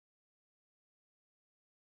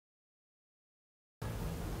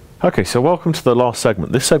Okay, so welcome to the last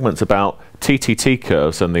segment. This segment's about TTT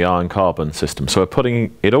curves and the iron-carbon system. So we're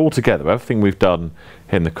putting it all together, everything we've done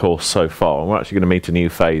in the course so far, and we're actually going to meet a new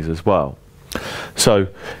phase as well. So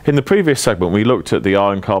in the previous segment we looked at the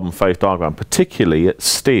iron-carbon phase diagram, particularly at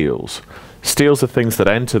steels. Steels are things that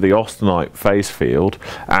enter the austenite phase field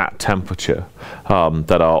at temperature,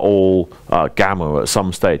 that are all gamma at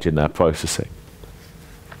some stage in their processing.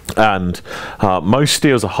 And most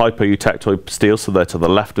steels are hyper-eutectoid steels, so they're to the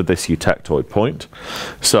left of this eutectoid point.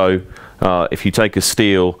 So if you take a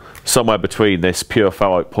steel somewhere between this pure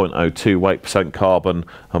ferrite 0.02 weight percent carbon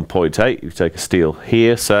and 0.8, you take a steel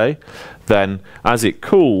here, say, then as it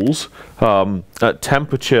cools at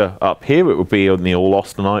temperature up here, it would be in the all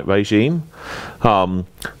austenite regime,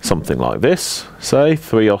 something like this, say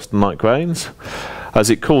 3 austenite grains. As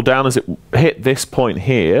it cooled down, as it hit this point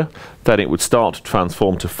here, then it would start to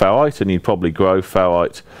transform to ferrite, and you'd probably grow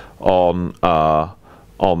ferrite on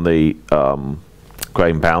the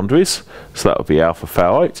grain boundaries. So that would be alpha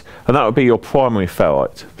ferrite, and that would be your primary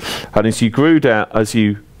ferrite. And as you grew down, as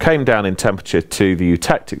you came down in temperature to the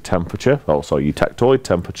eutectic temperature, also eutectoid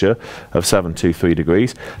temperature of 723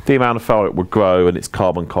 degrees, the amount of ferrite would grow and its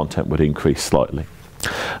carbon content would increase slightly.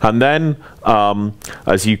 And then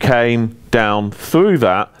as you came down through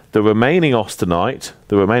that, the remaining austenite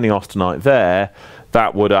there,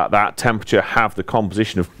 that would at that temperature have the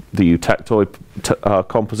composition of the eutectoid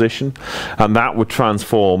composition, and that would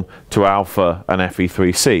transform to alpha and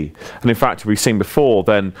Fe3C. And in fact, we've seen before,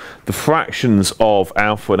 then the fractions of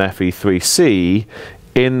alpha and Fe3C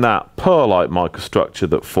in that pearlite microstructure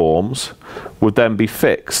that forms would then be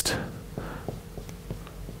fixed.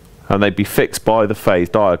 And they'd be fixed by the phase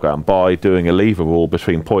diagram by doing a lever rule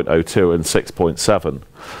between 0.02 and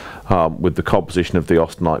 6.7, with the composition of the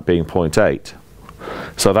austenite being 0.8.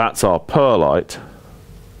 So that's our pearlite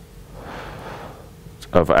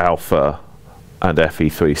of alpha and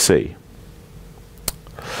Fe3C.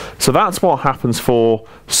 So that's what happens for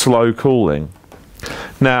slow cooling.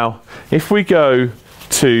 Now, if we go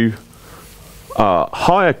to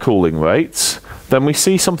higher cooling rates, then we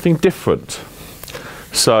see something different.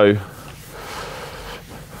 So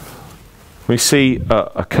we see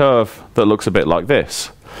a curve that looks a bit like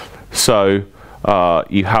this. So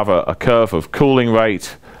you have a curve of cooling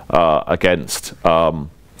rate against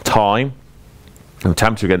time, and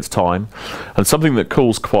temperature against time, and something that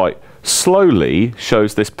cools quite slowly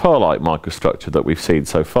shows this pearlite microstructure that we've seen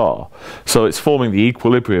so far. So it's forming the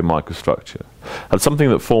equilibrium microstructure. And something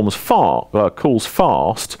that cools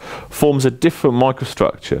fast forms a different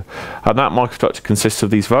microstructure, and that microstructure consists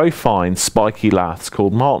of these very fine spiky laths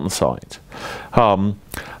called Martensite,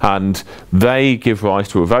 and they give rise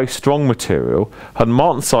to a very strong material. And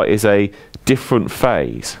Martensite is a different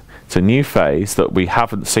phase. It's a new phase that we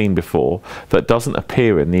haven't seen before, that doesn't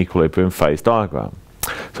appear in the equilibrium phase diagram.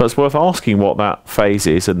 So it's worth asking what that phase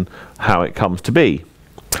is and how it comes to be.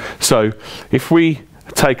 So if we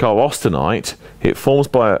take our austenite, it forms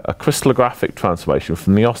by a crystallographic transformation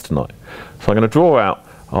from the austenite. So I'm going to draw out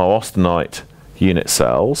our austenite unit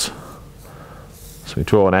cells. So we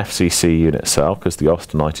draw an FCC unit cell because the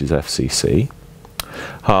austenite is FCC.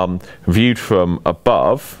 Viewed from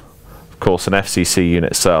above, of course, an FCC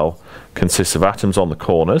unit cell consists of atoms on the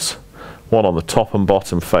corners, one on the top and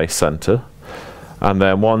bottom face center, and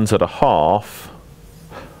then one's at a half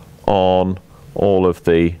on all of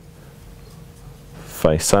the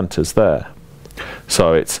face centers there.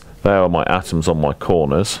 So there are my atoms on my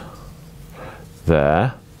corners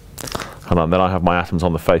there, and then I have my atoms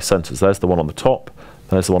on the face centers. There's the one on the top,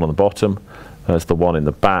 there's the one on the bottom, there's the one in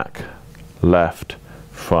the back, left,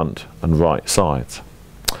 front and right sides.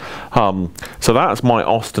 So that's my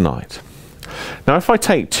austenite. Now if I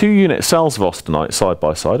take 2 unit cells of austenite side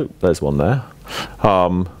by side, there's one there.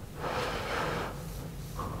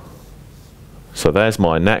 So there's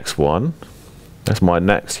my next one. There's my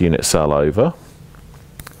next unit cell over,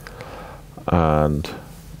 and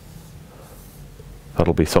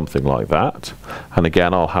that'll be something like that. And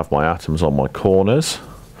again, I'll have my atoms on my corners.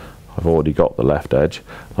 I've already got the left edge.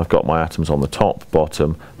 I've got my atoms on the top,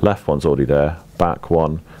 bottom, left one's already there, back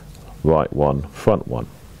one, right one, front one.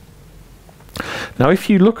 Now if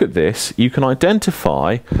you look at this, you can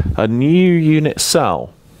identify a new unit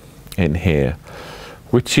cell in here,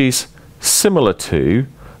 which is similar to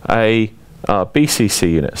a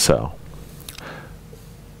BCC unit cell.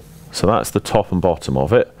 So that's the top and bottom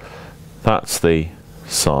of it, that's the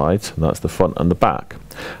sides, and that's the front and the back.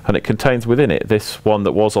 And it contains within it this one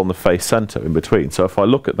that was on the face center in between. So if I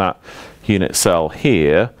look at that unit cell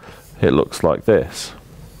here, it looks like this.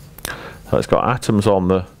 So it's got atoms on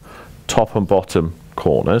the top and bottom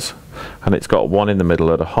corners, and it's got 1 in the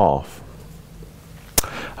middle at a half.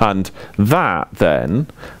 And that then,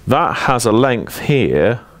 that has a length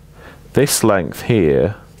here, this length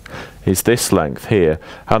here is this length here,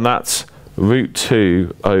 and that's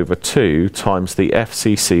 √2/2 times the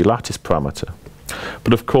FCC lattice parameter.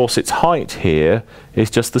 But of course its height here is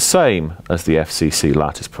just the same as the FCC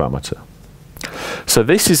lattice parameter. So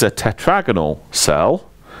this is a tetragonal cell.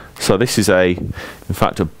 So this is in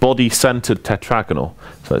fact a body-centered tetragonal.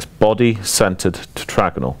 So it's body-centered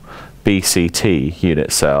tetragonal, BCT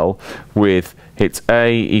unit cell, with its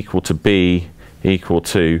A equal to B equal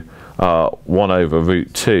to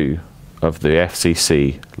 1/√2 of the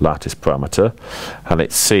FCC lattice parameter, and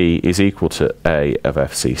its C is equal to A of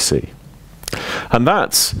FCC. And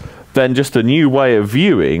that's then just a new way of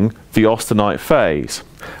viewing the austenite phase.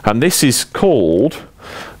 And this is called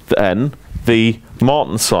then the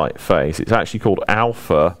Martensite phase. It's actually called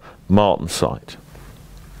alpha Martensite.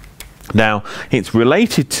 Now, it's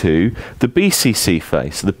related to the BCC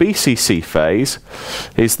phase. So the BCC phase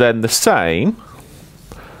is then the same,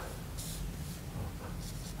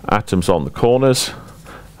 atoms on the corners,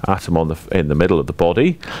 atom in the middle of the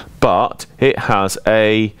body, but it has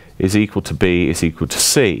A is equal to B is equal to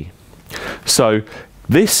C. So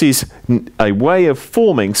this is a way of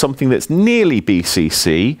forming something that's nearly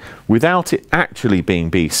BCC without it actually being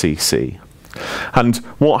BCC. And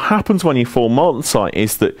what happens when you form martensite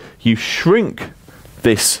is that you shrink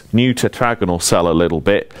this new tetragonal cell a little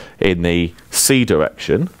bit in the C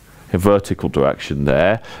direction, a vertical direction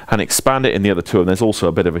there, and expand it in the other two, and there's also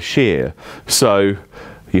a bit of a shear. So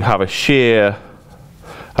you have a shear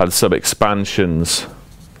and some expansions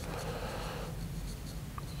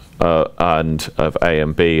and of A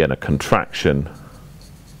and B, and a contraction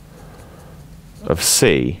of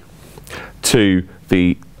C to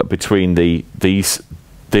between this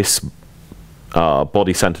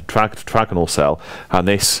body-centered tetragonal cell and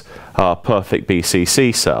this perfect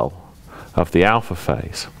BCC cell of the alpha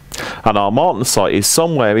phase. And our martensite is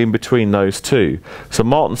somewhere in between those two. So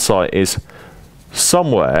martensite is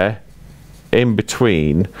somewhere in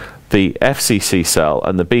between the FCC cell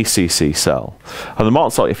and the BCC cell. And the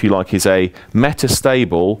martensite, if you like, is a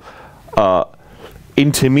metastable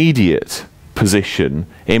intermediate position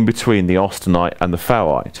in between the austenite and the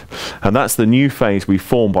ferrite. And that's the new phase we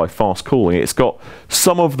form by fast cooling. It's got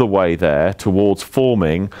some of the way there towards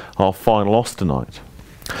forming our final austenite.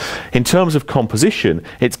 In terms of composition,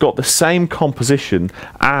 it's got the same composition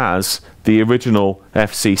as the original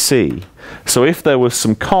FCC. So if there was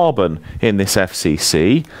some carbon in this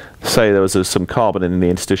FCC, say there was some carbon in the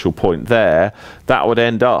interstitial point there, that would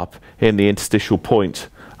end up in the interstitial point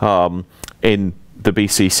in the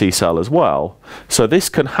BCC cell as well. So this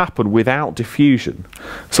can happen without diffusion.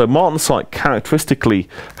 So martensite characteristically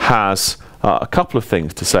has a couple of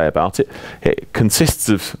things to say about it. It consists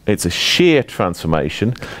of, it's a shear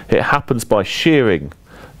transformation. It happens by shearing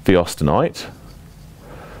the austenite,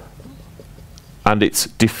 and it's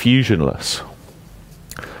diffusionless.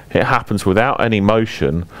 It happens without any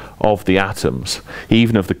motion of the atoms,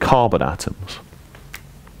 even of the carbon atoms.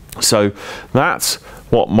 So that's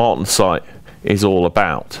what martensite is all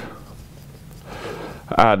about.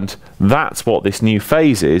 And that's what this new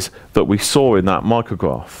phase is that we saw in that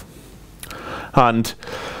micrograph. And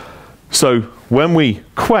so when we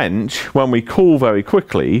quench, when we cool very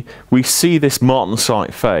quickly, we see this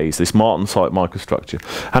martensite phase, this martensite microstructure,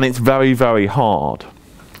 and it's very, very hard.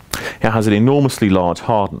 It has an enormously large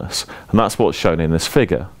hardness, and that's what's shown in this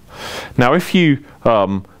figure. Now if you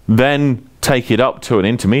then take it up to an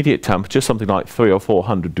intermediate temperature, something like 300 or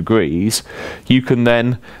 400 degrees, you can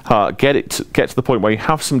then get to the point where you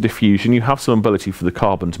have some diffusion, you have some ability for the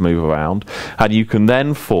carbon to move around, and you can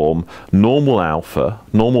then form normal alpha,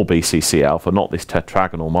 normal BCC alpha, not this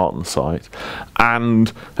tetragonal martensite,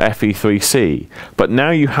 and Fe3C. But now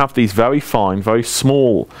you have these very fine, very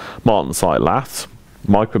small martensite laths,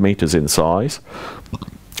 micrometers in size,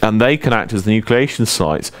 and they can act as the nucleation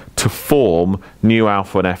sites to form new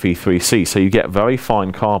alpha and Fe3C. So you get very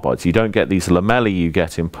fine carbides. You don't get these lamellae you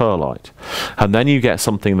get in perlite. And then you get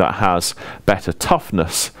something that has better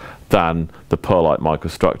toughness than the perlite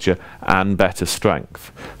microstructure and better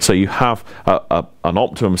strength. So you have an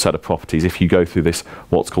optimum set of properties if you go through this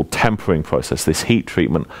what's called tempering process, this heat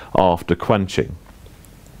treatment after quenching.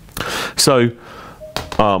 So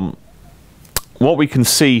what we can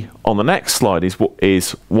see on the next slide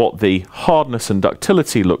is what the hardness and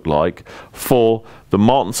ductility look like for the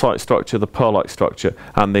martensite structure, the perlite structure,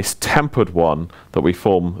 and this tempered one that we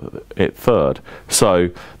form it third. So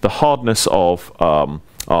the hardness of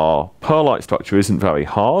our perlite structure isn't very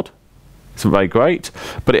hard. isn't very great,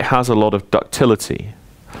 but it has a lot of ductility.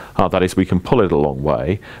 That is, we can pull it a long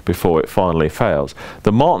way before it finally fails.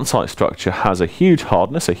 The Martensite structure has a huge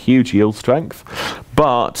hardness, a huge yield strength,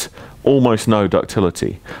 but almost no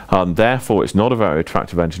ductility. Therefore, it's not a very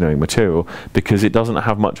attractive engineering material because it doesn't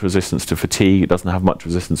have much resistance to fatigue, it doesn't have much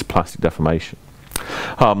resistance to plastic deformation.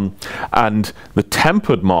 And the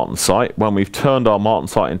tempered Martensite, when we've turned our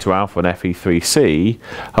Martensite into alpha and Fe3C,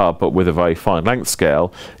 but with a very fine length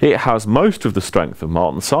scale, it has most of the strength of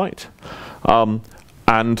Martensite,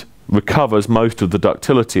 and recovers most of the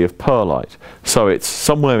ductility of perlite. So it's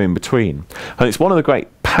somewhere in between. And it's one of the great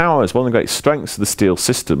powers, one of the great strengths of the steel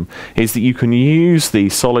system is that you can use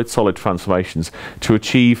these solid-solid transformations to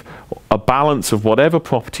achieve a balance of whatever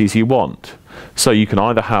properties you want. So you can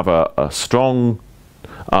either have a strong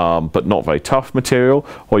but not very tough material,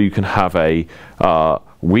 or you can have a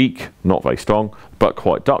weak, not very strong, but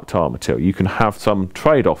quite ductile material. You can have some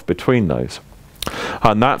trade-off between those.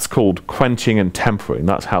 And that's called quenching and tempering.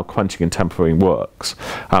 That's how quenching and tempering works,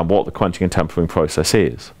 and what the quenching and tempering process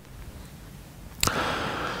is.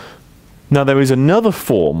 Now there is another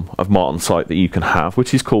form of Martensite that you can have,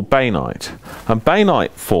 which is called bainite. And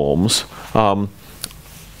bainite forms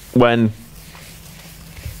when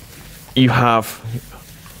you have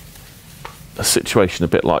a situation a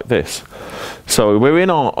bit like this. So we're in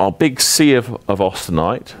our big sea of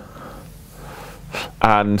austenite,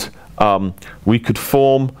 and we could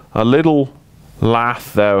form a little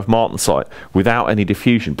lath there of Martensite without any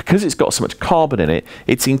diffusion. Because it's got so much carbon in it,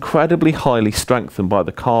 it's incredibly highly strengthened by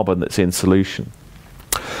the carbon that's in solution.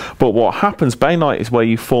 But what happens, bainite is where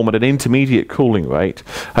you form at an intermediate cooling rate,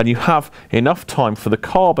 and you have enough time for the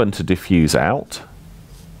carbon to diffuse out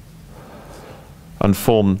and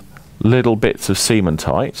form little bits of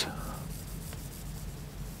cementite.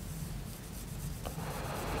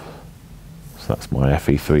 So that's my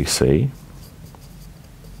Fe3C.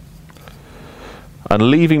 And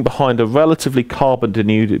leaving behind a relatively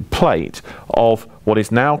carbon-denuded plate of what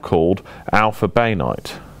is now called alpha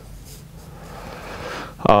bainite.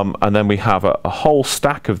 And then we have a whole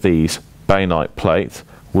stack of these bainite plates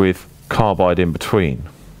with carbide in between.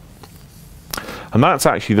 And that's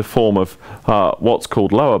actually the form of what's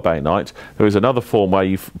called lower bainite. There is another form where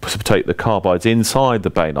you precipitate the carbides inside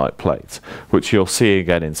the bainite plates, which you'll see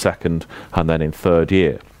again in second and then in third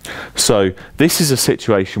year. So this is a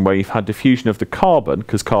situation where you've had diffusion of the carbon,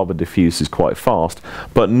 because carbon diffuses quite fast,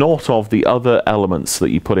 but not of the other elements that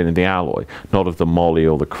you put in the alloy, not of the moly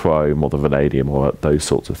or the chrome or the vanadium or those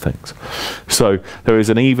sorts of things. So there is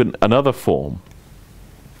another form.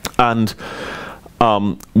 And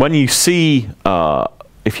when you see,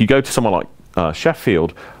 if you go to someone like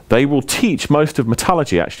Sheffield, they will teach most of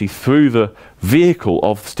metallurgy actually through the vehicle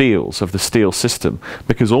of steels, of the steel system,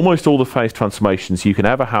 because almost all the phase transformations you can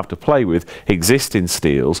ever have to play with exist in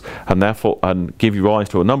steels, and therefore give you rise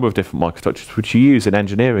to a number of different microstructures which you use in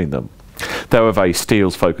engineering them. They're a very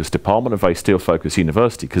steels-focused department, a very steel-focused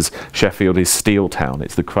university, because Sheffield is Steel Town,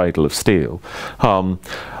 it's the cradle of steel.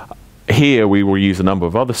 Here we will use a number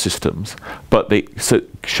of other systems, but so it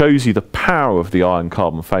shows you the power of the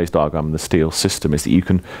iron-carbon phase diagram in the steel system is that you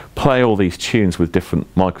can play all these tunes with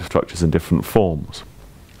different microstructures and different forms.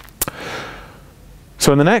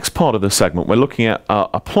 So in the next part of the segment we're looking at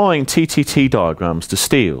applying TTT diagrams to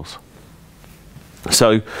steels.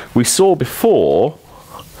 So we saw before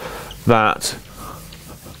that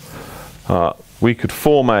we could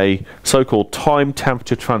form a so-called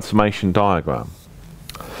time-temperature transformation diagram.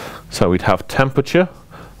 So we'd have temperature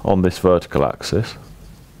on this vertical axis,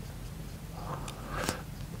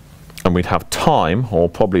 and we'd have time, or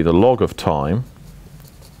probably the log of time,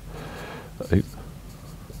 so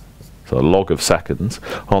a log of seconds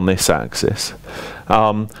on this axis,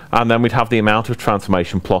 and then we'd have the amount of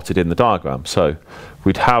transformation plotted in the diagram. So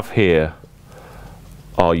we'd have here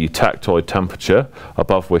our eutectoid temperature,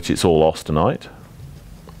 above which it's all austenite.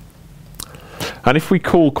 And if we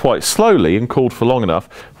cool quite slowly and cooled for long enough,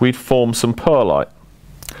 we'd form some perlite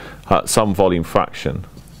at some volume fraction.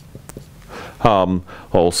 And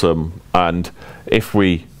if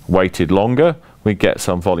we waited longer, we'd get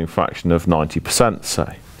some volume fraction of 90%,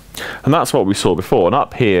 say. And that's what we saw before. And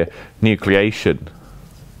up here, nucleation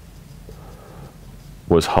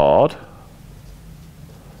was hard.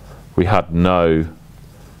 We had no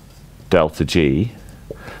delta G.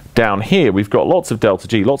 Down here we've got lots of delta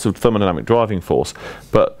G, lots of thermodynamic driving force,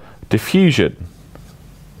 but diffusion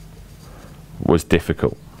was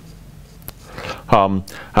difficult.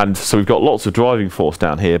 And so we've got lots of driving force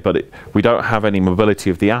down here, but we don't have any mobility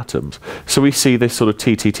of the atoms. So we see this sort of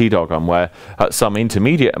TTT diagram where at some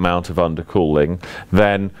intermediate amount of undercooling,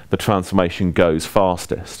 then the transformation goes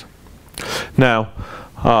fastest. Now,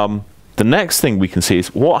 the next thing we can see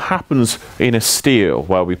is what happens in a steel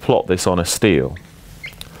where we plot this on a steel.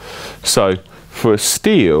 So for a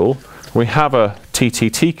steel, we have a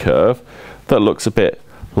TTT curve that looks a bit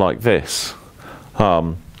like this.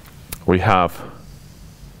 We have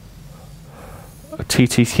a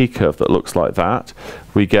TTT curve that looks like that.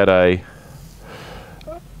 We get a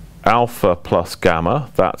alpha plus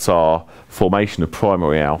gamma. That's our formation of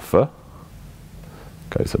primary alpha.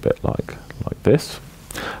 Goes a bit like this.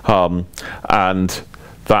 And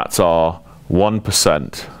that's our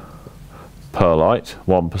 1% perlite,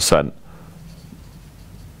 1%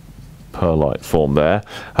 perlite form there,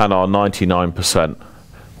 and our 99%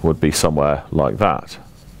 would be somewhere like that.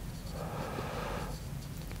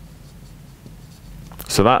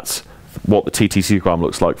 So that's what the TTT diagram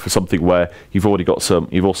looks like for something where you've also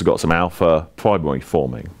got some alpha primary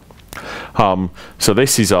forming. So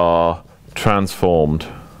this is our transformed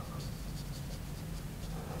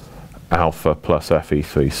alpha plus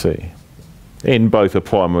Fe3C in both a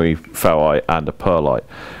primary ferrite and a perlite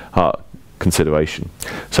consideration.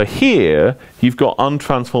 So here you've got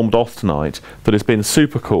untransformed austenite that has been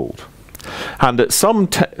supercooled, and at some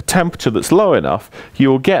temperature that's low enough you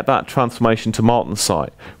will get that transformation to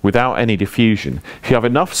martensite without any diffusion. If you have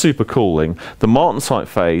enough supercooling, the martensite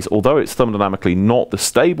phase, although it's thermodynamically not the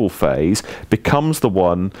stable phase, becomes the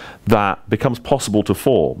one that becomes possible to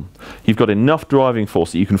form. You've got enough driving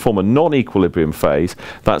force that you can form a non-equilibrium phase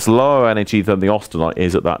that's lower energy than the austenite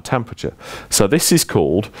is at that temperature. So this is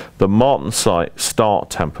called the martensite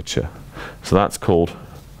start temperature. So that's called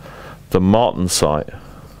the martensite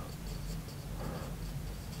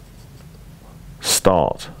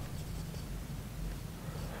start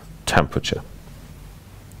temperature.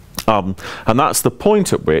 And that's the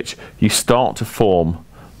point at which you start to form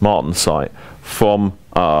martensite from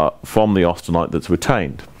the austenite that's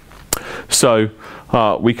retained. So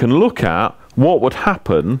we can look at what would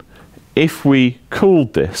happen if we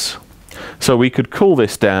cooled this. So we could cool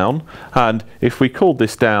this down, and if we cooled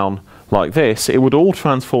this down like this, it would all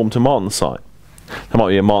transform to martensite. There might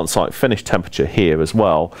be a martensite finish temperature here as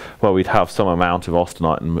well, where we'd have some amount of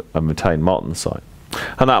austenite and retain martensite.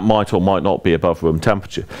 And that might or might not be above room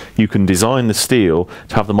temperature. You can design the steel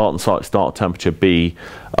to have the martensite start temperature be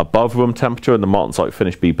above room temperature and the martensite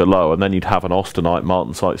finish be below, and then you'd have an austenite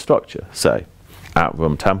martensite structure, say, at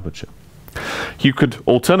room temperature. You could,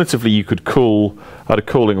 alternatively, you could cool at a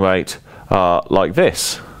cooling rate like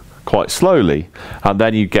this, quite slowly, and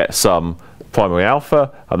then you get some primary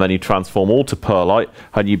alpha, and then you transform all to perlite,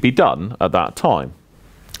 and you'd be done at that time.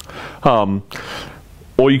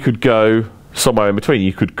 Or you could go somewhere in between.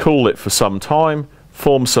 You could cool it for some time,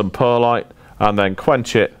 form some perlite, and then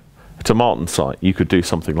quench it to martensite. You could do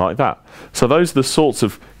something like that. So those are the sorts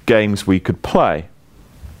of games we could play.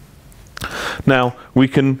 Now, we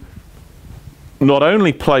can not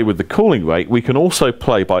only play with the cooling rate, we can also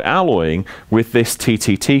play by alloying with this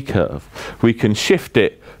TTT curve. We can shift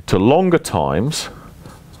it to longer times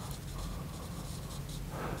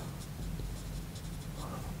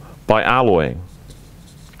by alloying.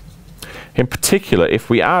 In particular, if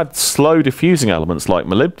we add slow diffusing elements like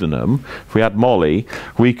molybdenum, if we add moly,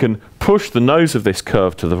 we can push the nose of this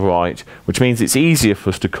curve to the right, which means it's easier for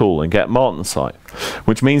us to cool and get martensite,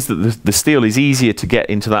 which means that the steel is easier to get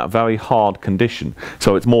into that very hard condition,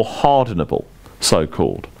 so it's more hardenable,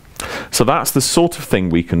 so-called. So that's the sort of thing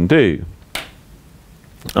we can do.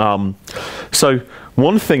 So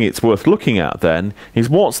one thing it's worth looking at then is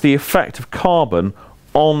what's the effect of carbon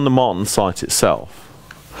on the martensite itself.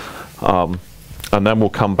 And then we'll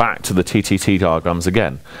come back to the TTT diagrams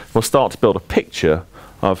again. We'll start to build a picture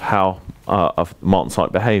of how of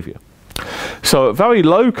martensite behaviour. So at very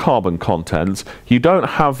low carbon contents, you don't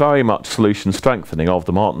have very much solution strengthening of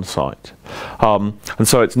the martensite, and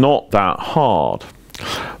so it's not that hard.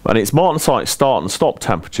 And its martensite start and stop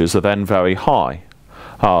temperatures are then very high,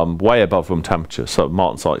 way above room temperature. So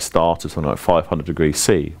martensite start is something like 500 degrees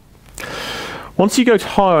C. Once you go to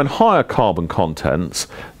higher and higher carbon contents,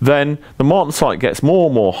 then the martensite gets more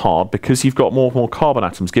and more hard because you've got more and more carbon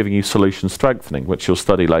atoms giving you solution strengthening, which you'll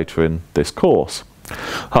study later in this course.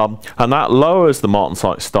 And that lowers the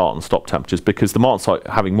martensite start and stop temperatures because the martensite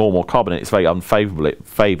having more and more carbon in it is very unfavourable. It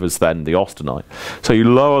favours then the austenite. So you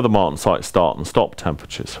lower the martensite start and stop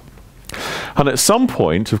temperatures. And at some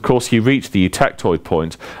point, of course, you reach the eutectoid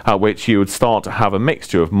point at which you would start to have a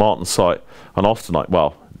mixture of martensite and austenite,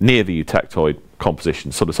 well, near the eutectoid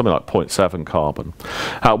composition, sort of something like 0.7 carbon,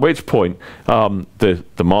 at which point the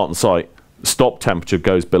martensite stop temperature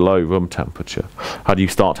goes below room temperature, and you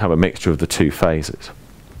start to have a mixture of the two phases.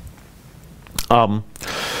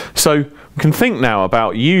 So we can think now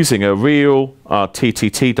about using a real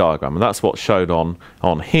TTT diagram, and that's what's shown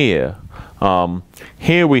on here.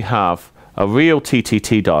 Here we have a real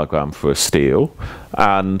TTT diagram for a steel,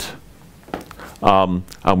 and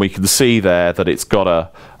we can see there that it's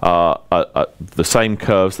got the same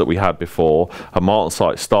curves that we had before: a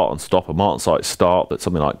Martensite start and stop, a Martensite start that's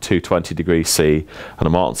something like 220 degrees C, and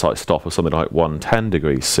a Martensite stop of something like 110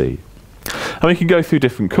 degrees C. And we can go through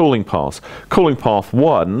different cooling paths. Cooling path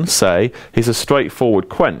 1, say, is a straightforward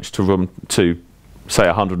quench to say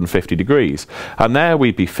 150 degrees, and there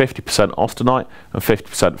we'd be 50% austenite and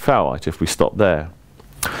 50% ferrite if we stop there.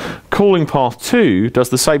 Cooling path 2 does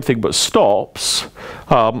the same thing but stops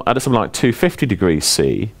at something like 250 degrees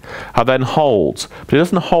C and then holds, but it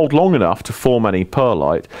doesn't hold long enough to form any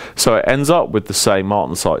perlite, so it ends up with the same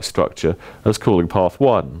Martensite structure as cooling path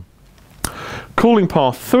 1. Cooling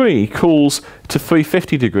path 3 cools to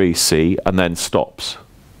 350 degrees C and then stops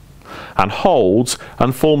and holds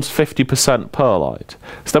and forms 50% perlite.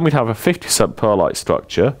 So then we'd have a 50% perlite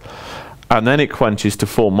structure, and then it quenches to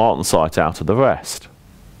form Martensite out of the rest.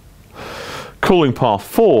 Cooling path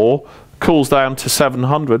 4 cools down to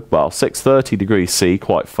 630 degrees C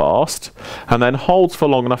quite fast, and then holds for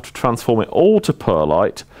long enough to transform it all to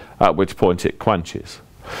perlite, at which point it quenches.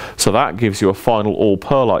 So that gives you a final all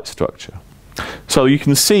perlite structure. So you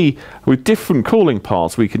can see with different cooling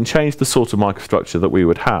paths we can change the sort of microstructure that we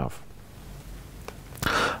would have.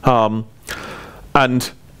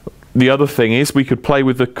 And the other thing is we could play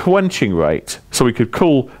with the quenching rate. So we could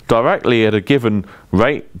cool directly at a given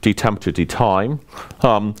rate, d temperature, d time,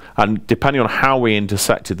 and depending on how we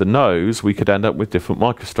intersected the nose, we could end up with different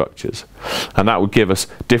microstructures. And that would give us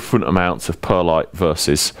different amounts of perlite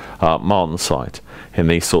versus Martensite in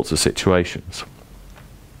these sorts of situations.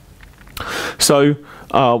 So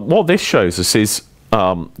what this shows us is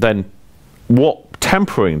then what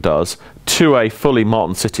tempering does to a fully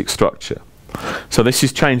martensitic structure. So this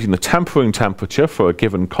is changing the tempering temperature for a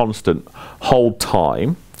given constant hold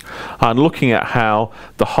time and looking at how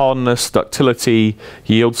the hardness, ductility,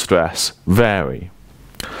 yield stress vary.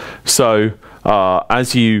 So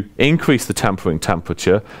as you increase the tempering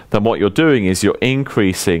temperature, then what you're doing is you're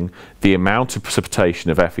increasing the amount of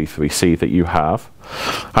precipitation of Fe3C that you have.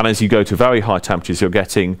 And as you go to very high temperatures, you're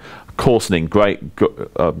getting coarsening, great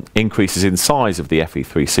increases in size of the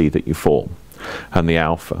Fe3C that you form and the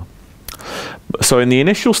alpha. So in the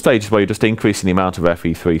initial stages where you're just increasing the amount of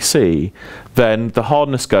Fe3C, then the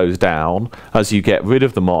hardness goes down as you get rid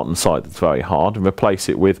of the Martensite that's very hard and replace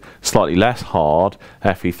it with slightly less hard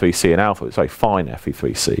Fe3C and alpha. It's very fine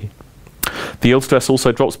Fe3C. The yield stress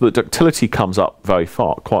also drops, but the ductility comes up very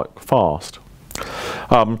quite fast.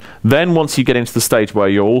 Then once you get into the stage where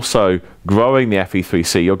you're also growing the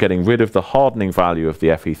Fe3C, you're getting rid of the hardening value of the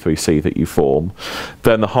Fe3C that you form,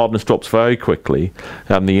 then the hardness drops very quickly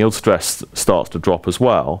and the yield stress starts to drop as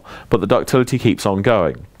well, but the ductility keeps on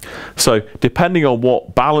going. So depending on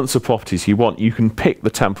what balance of properties you want, you can pick the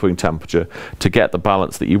tempering temperature to get the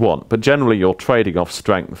balance that you want, but generally you're trading off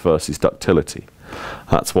strength versus ductility.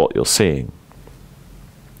 That's what you're seeing.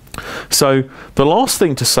 So the last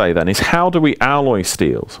thing to say then is, how do we alloy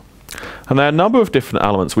steels? And there are a number of different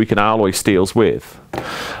elements we can alloy steels with.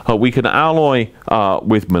 We can alloy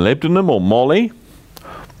with molybdenum or moly,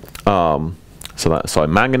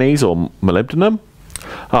 manganese or molybdenum,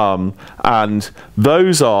 and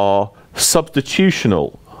those are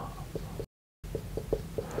substitutional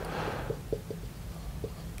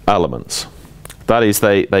elements. That is,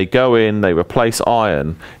 they go in, they replace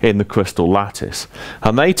iron in the crystal lattice,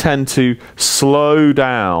 and they tend to slow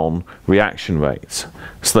down reaction rates.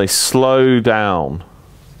 So they slow down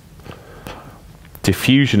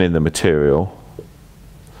diffusion in the material.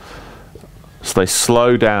 So they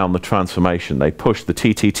slow down the transformation. They push the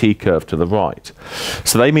TTT curve to the right.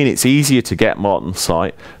 So they mean it's easier to get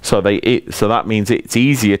Martensite. So that means it's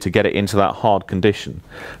easier to get it into that hard condition.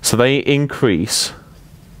 So they increase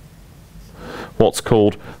what's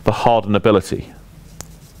called the hardenability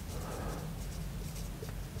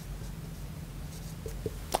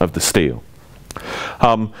of the steel.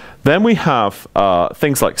 Then we have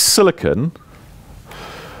things like silicon,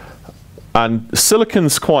 and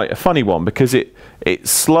silicon's quite a funny one because it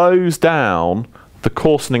slows down the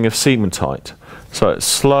coarsening of cementite. So it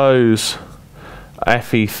slows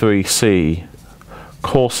Fe3C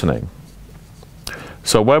coarsening.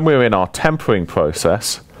 So when we're in our tempering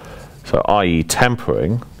process, so i.e.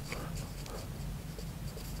 tempering,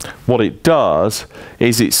 what it does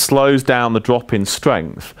is it slows down the drop in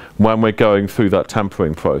strength when we're going through that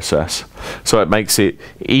tempering process. So it makes it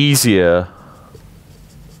easier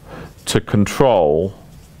to control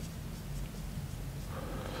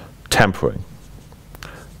tempering.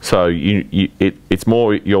 So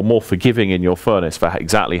you're more forgiving in your furnace for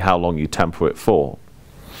exactly how long you temper it for.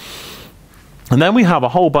 And then we have a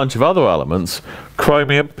whole bunch of other elements,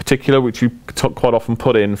 chromium in particular, which you quite often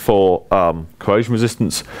put in for corrosion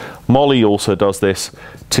resistance. Moly also does this,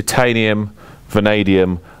 titanium,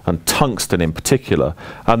 vanadium, and tungsten in particular.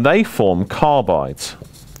 And they form carbides.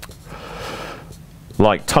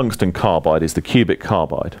 Like tungsten carbide is the cubic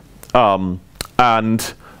carbide.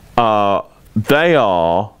 They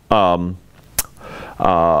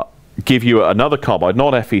give you another carbide,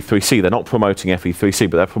 not Fe3C. They're not promoting Fe3C,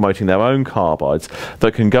 but they're promoting their own carbides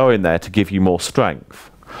that can go in there to give you more strength.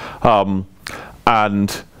 So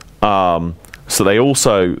they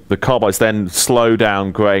also, the carbides then slow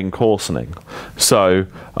down grain coarsening. So,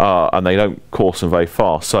 and they don't coarsen very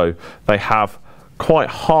fast. So they have quite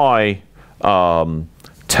high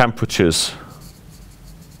temperatures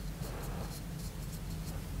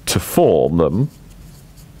to form them,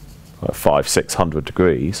 500–600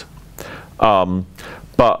 degrees,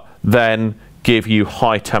 but then give you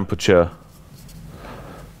high temperature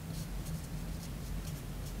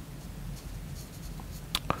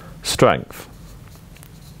strength.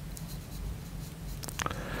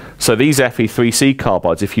 So these Fe3C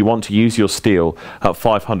carbides, if you want to use your steel at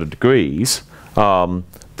 500 degrees,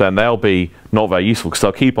 then they'll be not very useful because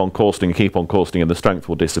they'll keep on coarsening and the strength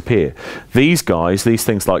will disappear. These guys, these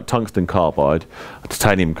things like tungsten carbide,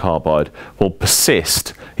 titanium carbide, will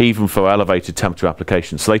persist even for elevated temperature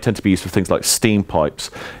applications. So they tend to be used for things like steam pipes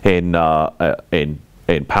in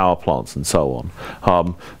power plants and so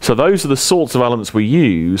on. So those are the sorts of elements we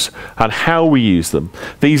use and how we use them.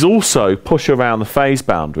 These also push around the phase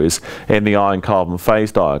boundaries in the iron-carbon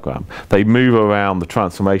phase diagram. They move around the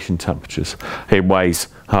transformation temperatures in ways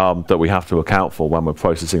that we have to account for when we're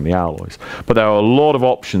processing the alloys. But there are a lot of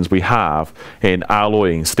options we have in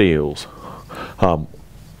alloying steels,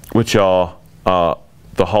 which are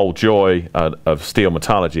the whole joy of steel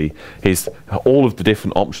metallurgy is all of the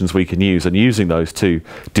different options we can use and using those to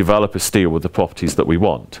develop a steel with the properties that we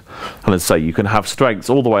want. And as I say, you can have strengths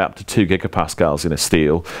all the way up to 2 gigapascals in a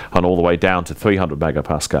steel and all the way down to 300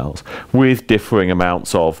 megapascals with differing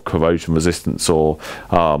amounts of corrosion resistance or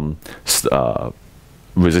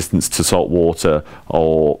resistance to salt water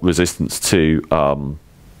or resistance to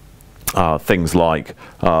things like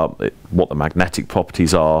what the magnetic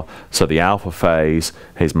properties are. So the alpha phase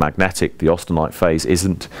is magnetic, the austenite phase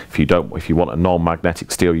isn't. If you want a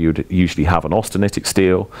non-magnetic steel, you'd usually have an austenitic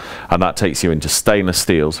steel, and that takes you into stainless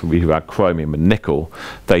steels. Who have chromium and nickel,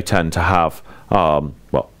 they tend to have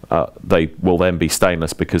they will then be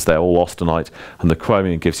stainless because they're all austenite, and the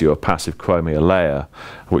chromium gives you a passive chromia layer,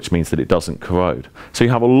 which means that it doesn't corrode. So you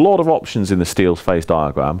have a lot of options in the steel's phase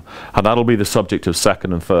diagram, and that'll be the subject of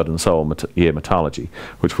second and third and so on year metallurgy,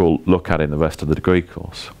 which we'll look at in the rest of the degree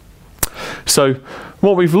course. So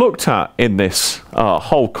what we've looked at in this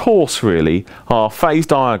whole course really are phase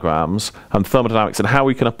diagrams and thermodynamics and how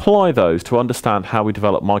we can apply those to understand how we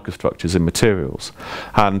develop microstructures in materials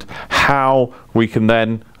and how we can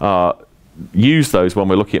then use those when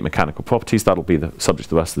we're looking at mechanical properties. That'll be the subject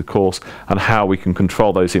of the rest of the course, and how we can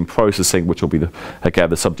control those in processing, which will be again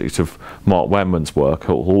the subject of Mark Wenman's work.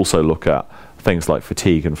 He'll also look at things like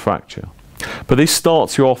fatigue and fracture. But this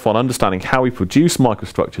starts you off on understanding how we produce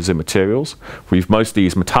microstructures in materials. We've mostly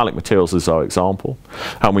used metallic materials as our example,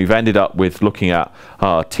 and we've ended up with looking at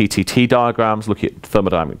TTT diagrams, looking at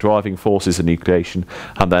thermodynamic driving forces and nucleation,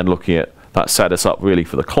 and then looking at that set us up really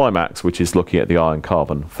for the climax, which is looking at the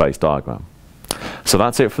iron-carbon phase diagram. So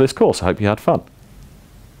that's it for this course. I hope you had fun.